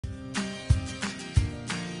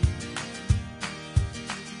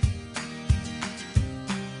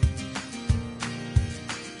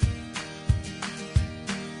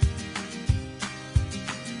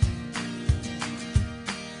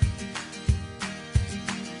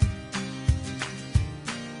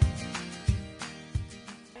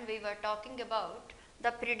were talking about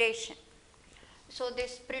the predation. So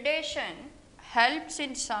this predation helps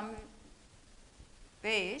in some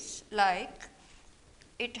ways, like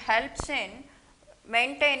it helps in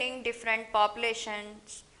maintaining different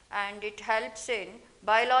populations, and it helps in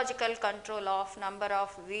biological control of number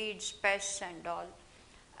of weeds, pests and all.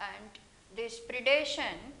 And this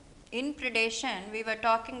predation, in predation we were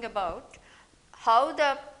talking about how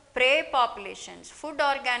the prey populations, food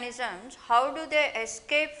organisms, how do they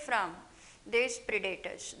escape from these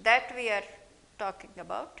predators, that we are talking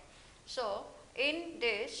about. So in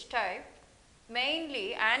this type,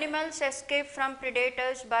 mainly animals escape from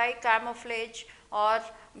predators by camouflage or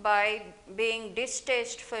by being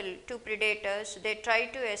distasteful to predators, they try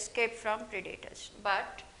to escape from predators.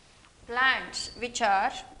 But plants which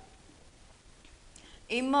are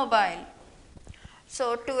immobile,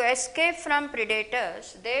 so to escape from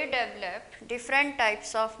predators, they develop different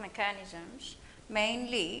types of mechanisms,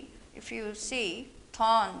 mainly if you see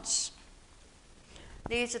thorns.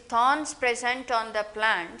 These thorns present on the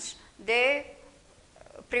plants, they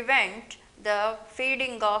prevent the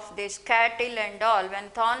feeding of this cattle and all. When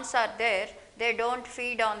thorns are there, they don't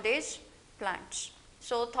feed on these plants.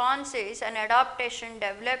 So thorns is an adaptation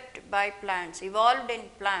developed by plants, evolved in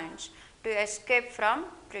plants to escape from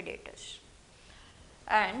predators.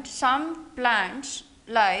 And some plants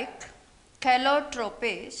like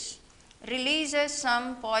calotropes releases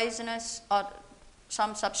some poisonous or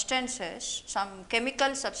some substances, some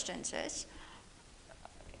chemical substances,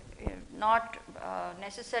 not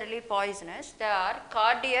necessarily poisonous, they are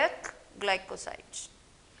cardiac glycosides.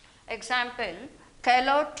 Example,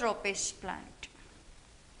 calotropes plant.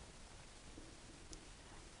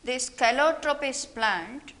 This calotropes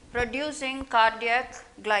plant producing cardiac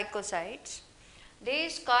glycosides.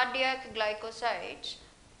 These cardiac glycosides,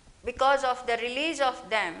 because of the release of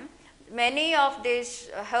them, many of these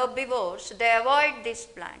herbivores, they avoid this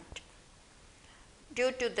plant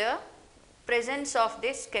due to the presence of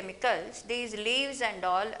these chemicals, these leaves and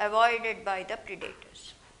all avoided by the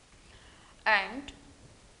predators. And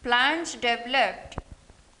plants developed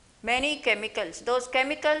many chemicals. Those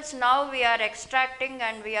chemicals now we are extracting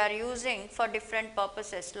and we are using for different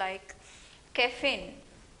purposes, like caffeine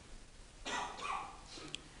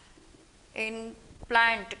in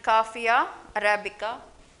plant Caffeia arabica,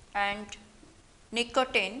 and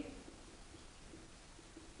nicotine,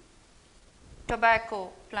 tobacco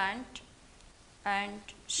plant, and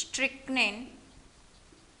strychnine,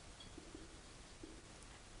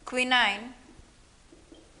 quinine.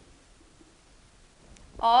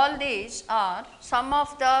 All these are some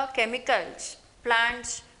of the chemicals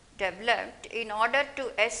plants developed in order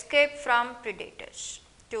to escape from predators,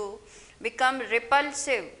 to become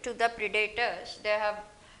repulsive to the predators. They have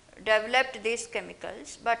developed these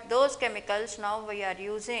chemicals, but those chemicals now we are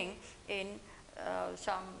using in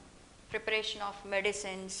some preparation of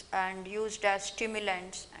medicines and used as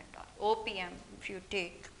stimulants, and opium if you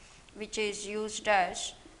take, which is used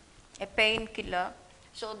as a painkiller.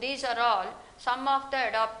 So these are all some of the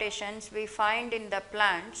adaptations we find in the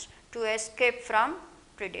plants to escape from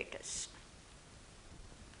predators.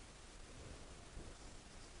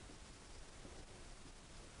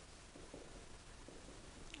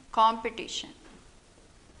 Competition.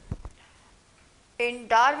 In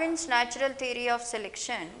Darwin's natural theory of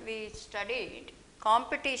selection, we studied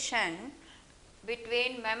competition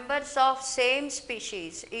between members of same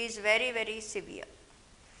species is very, very severe,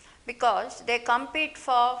 because they compete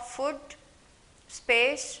for food,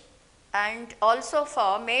 space, and also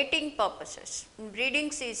for mating purposes. In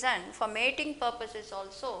breeding season, for mating purposes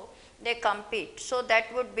also they compete. So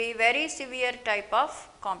that would be very severe type of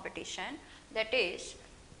competition, that is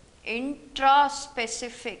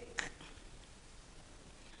intraspecific.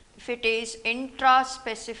 If it is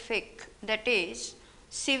intraspecific, that is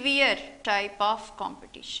severe type of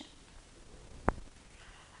competition.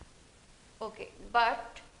 Okay,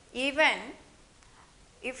 but even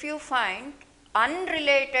if you find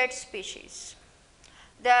unrelated species,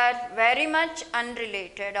 they are very much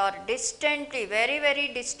unrelated or distantly, very, very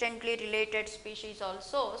distantly related species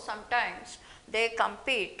also, sometimes they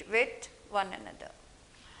compete with one another.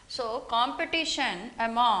 So competition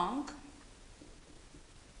among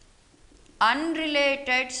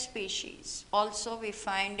unrelated species also we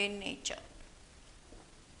find in nature.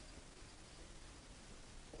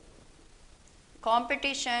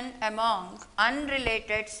 Competition among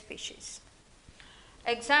unrelated species.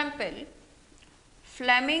 Example,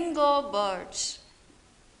 flamingo birds.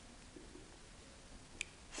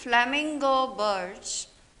 Flamingo birds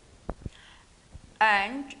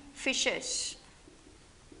and fishes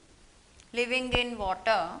living in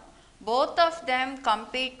water Both of them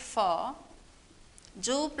compete for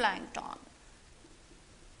zooplankton,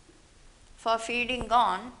 for feeding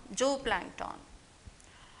on zooplankton.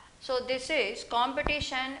 So this is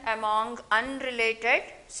competition among unrelated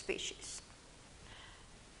species.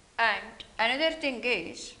 And another thing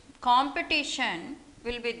is competition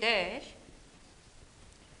will be there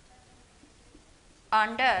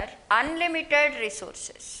under unlimited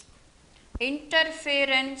resources,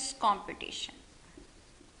 interference competition.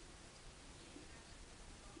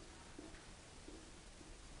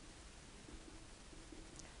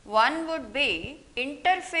 One would be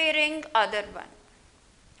interfering other one.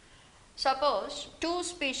 Suppose two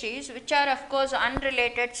species which are of course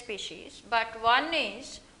unrelated species, but one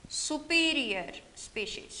is superior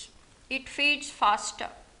species. It feeds faster.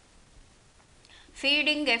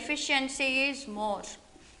 Feeding efficiency is more.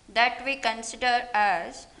 That we consider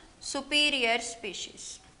as superior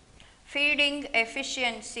species. Feeding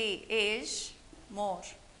efficiency is more.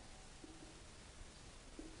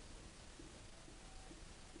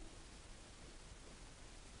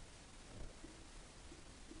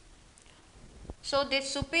 So this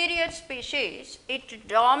superior species, it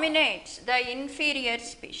dominates the inferior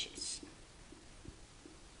species.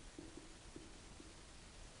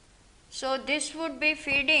 So this would be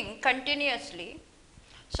feeding continuously,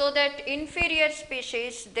 so that inferior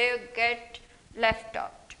species, they get left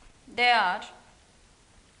out. They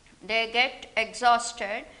get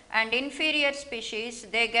exhausted, and inferior species,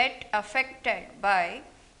 they get affected by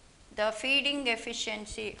the feeding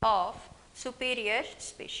efficiency of superior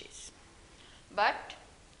species. But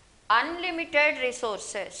unlimited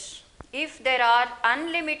resources, if there are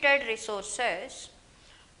unlimited resources,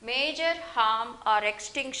 major harm or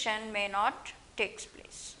extinction may not take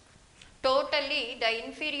place. Totally, the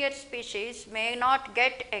inferior species may not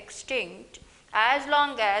get extinct as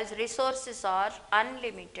long as resources are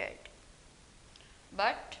unlimited.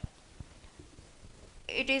 But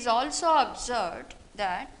it is also observed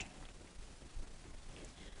that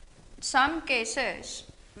some cases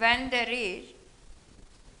when there is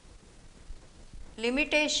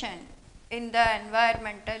limitation in the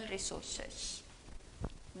environmental resources,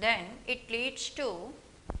 then it leads to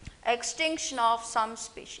extinction of some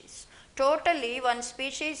species. Totally, one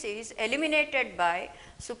species is eliminated by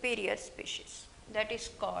superior species. That is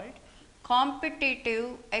called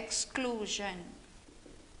competitive exclusion.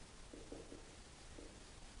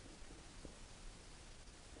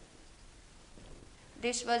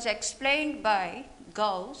 This was explained by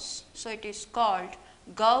Gauss, so it is called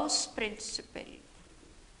Gauss principle.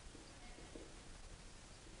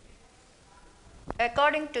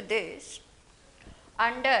 According to this,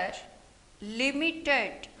 under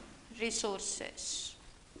limited resources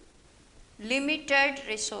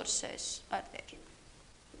are there.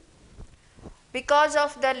 Because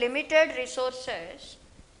of the limited resources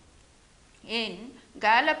in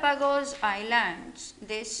Galapagos Islands,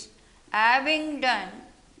 this Abingdon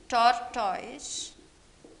tortoise,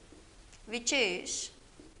 which is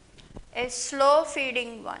a slow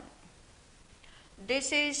feeding one,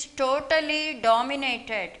 this is totally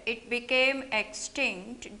dominated. It became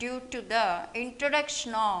extinct due to the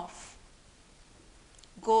introduction of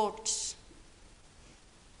goats.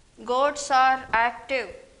 Goats are active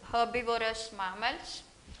herbivorous mammals,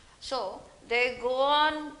 so they go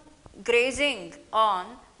on grazing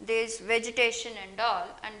on this vegetation and all,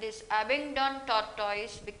 and this Abingdon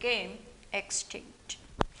tortoise became extinct.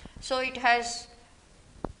 So it has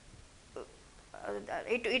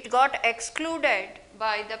it got excluded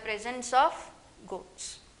by the presence of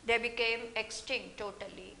goats. They became extinct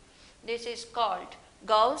totally. This is called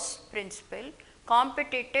Gauss principle,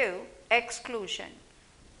 competitive exclusion.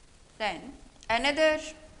 Then another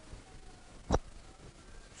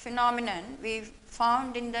phenomenon we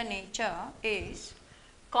found in the nature is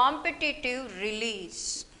competitive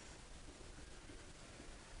release.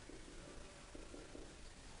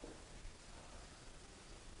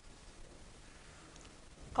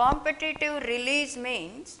 Competitive release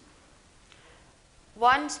means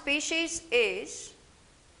one species is,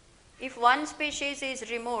 if one species is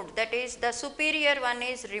removed, that is the superior one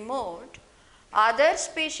is removed, other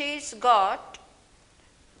species got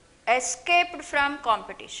escaped from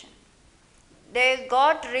competition. They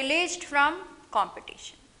got released from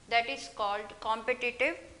competition. That is called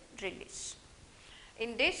competitive release.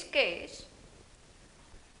 In this case,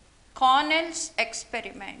 Cornell's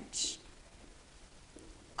experiments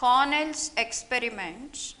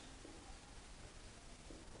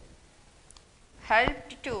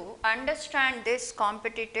helped to understand this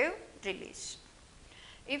competitive release.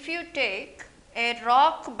 If you take a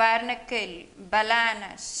rock barnacle,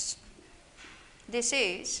 Balanus, this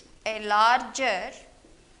is a larger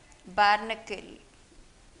barnacle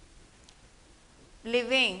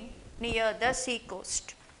living near the sea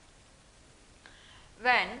coast.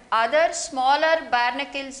 When other smaller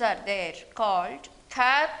barnacles are there called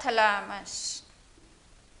cathalamus.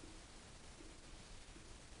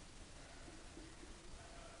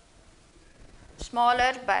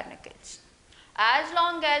 Smaller barnacles. As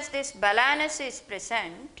long as this balanus is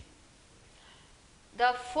present,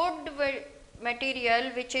 the food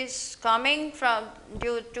material which is coming from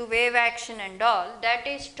due to wave action and all, that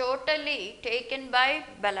is totally taken by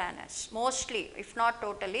balanus. Mostly, if not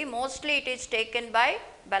totally, mostly it is taken by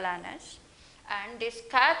balanus. And this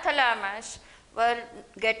cathalamus were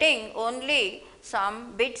getting only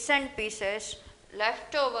some bits and pieces,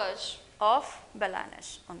 leftovers of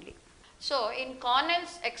balanus only. So, in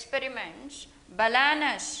Cornell's experiments,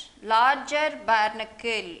 balanus, larger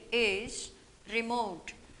barnacle is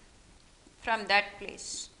removed from that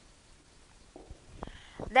place.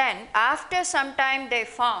 Then, after some time, they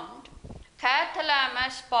found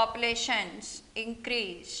cathalamus populations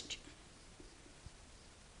increased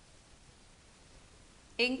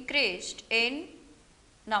in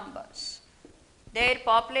numbers. Their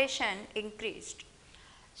population increased.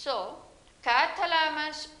 So,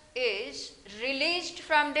 cathalamus is released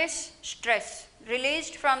from this stress,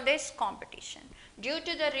 released from this competition due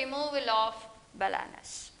to the removal of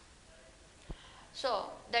balanus. So,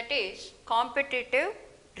 that is competitive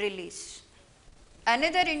release.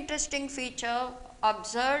 Another interesting feature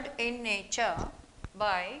observed in nature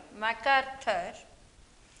by MacArthur,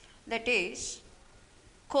 that is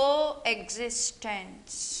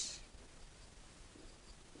coexistence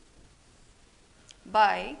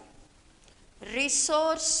by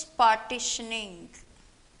resource partitioning.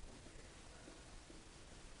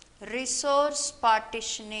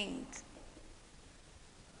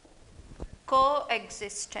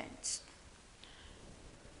 Coexistence.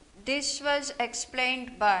 This was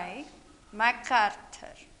explained by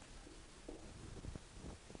MacArthur.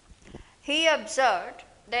 He observed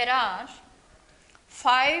there are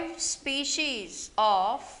 5 species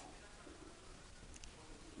of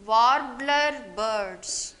warbler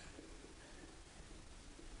birds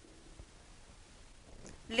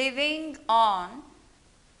living on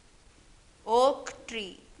oak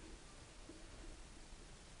tree.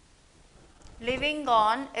 Living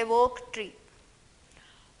on a oak tree.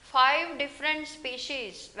 5 different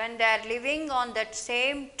species, when they are living on that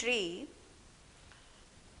same tree,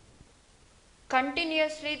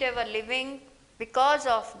 continuously they were living because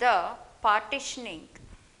of the partitioning.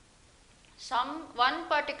 One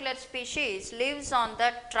particular species lives on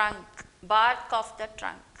the trunk, bark of the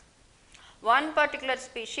trunk. One particular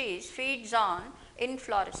species feeds on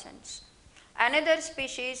inflorescence. Another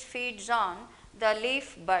species feeds on the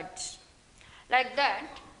leaf buds. Like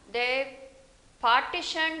that, they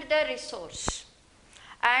partitioned the resource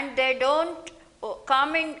and they don't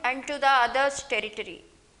come into the other's territory.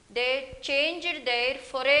 They changed their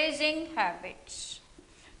foraging habits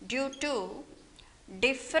due to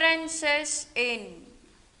differences in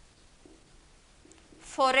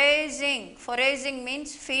foraging. Foraging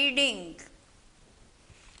means feeding.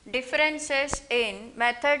 Differences in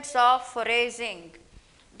methods of foraging.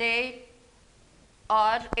 They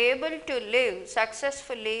are able to live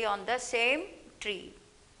successfully on the same tree.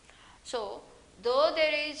 So, though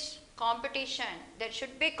there is competition, there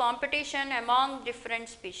should be competition among different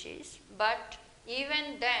species, but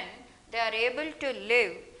even then they are able to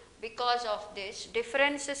live because of this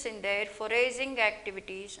differences in their foraging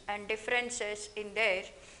activities and differences in their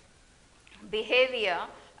behavior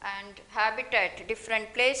and habitat,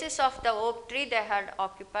 different places of the oak tree they had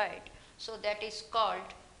occupied. So, that is called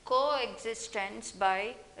coexistence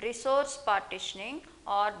by resource partitioning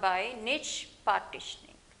or by niche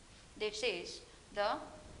partitioning. This is the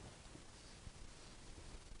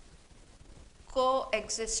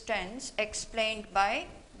coexistence explained by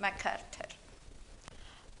MacArthur.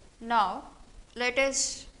 Now, let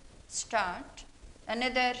us start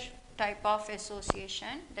another type of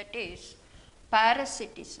association, that is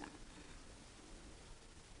parasitism.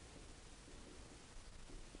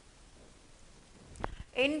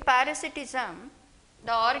 In parasitism,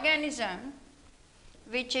 the organism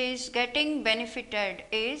which is getting benefited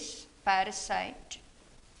is parasite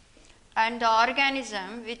and the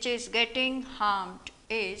organism which is getting harmed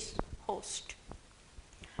is host.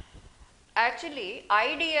 Actually,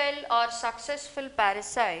 ideal or successful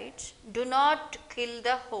parasites do not kill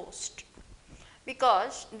the host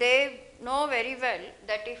because they know very well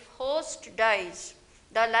that if host dies,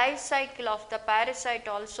 the life cycle of the parasite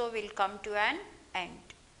also will come to an end.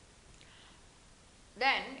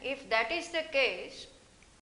 Then, if that is the case,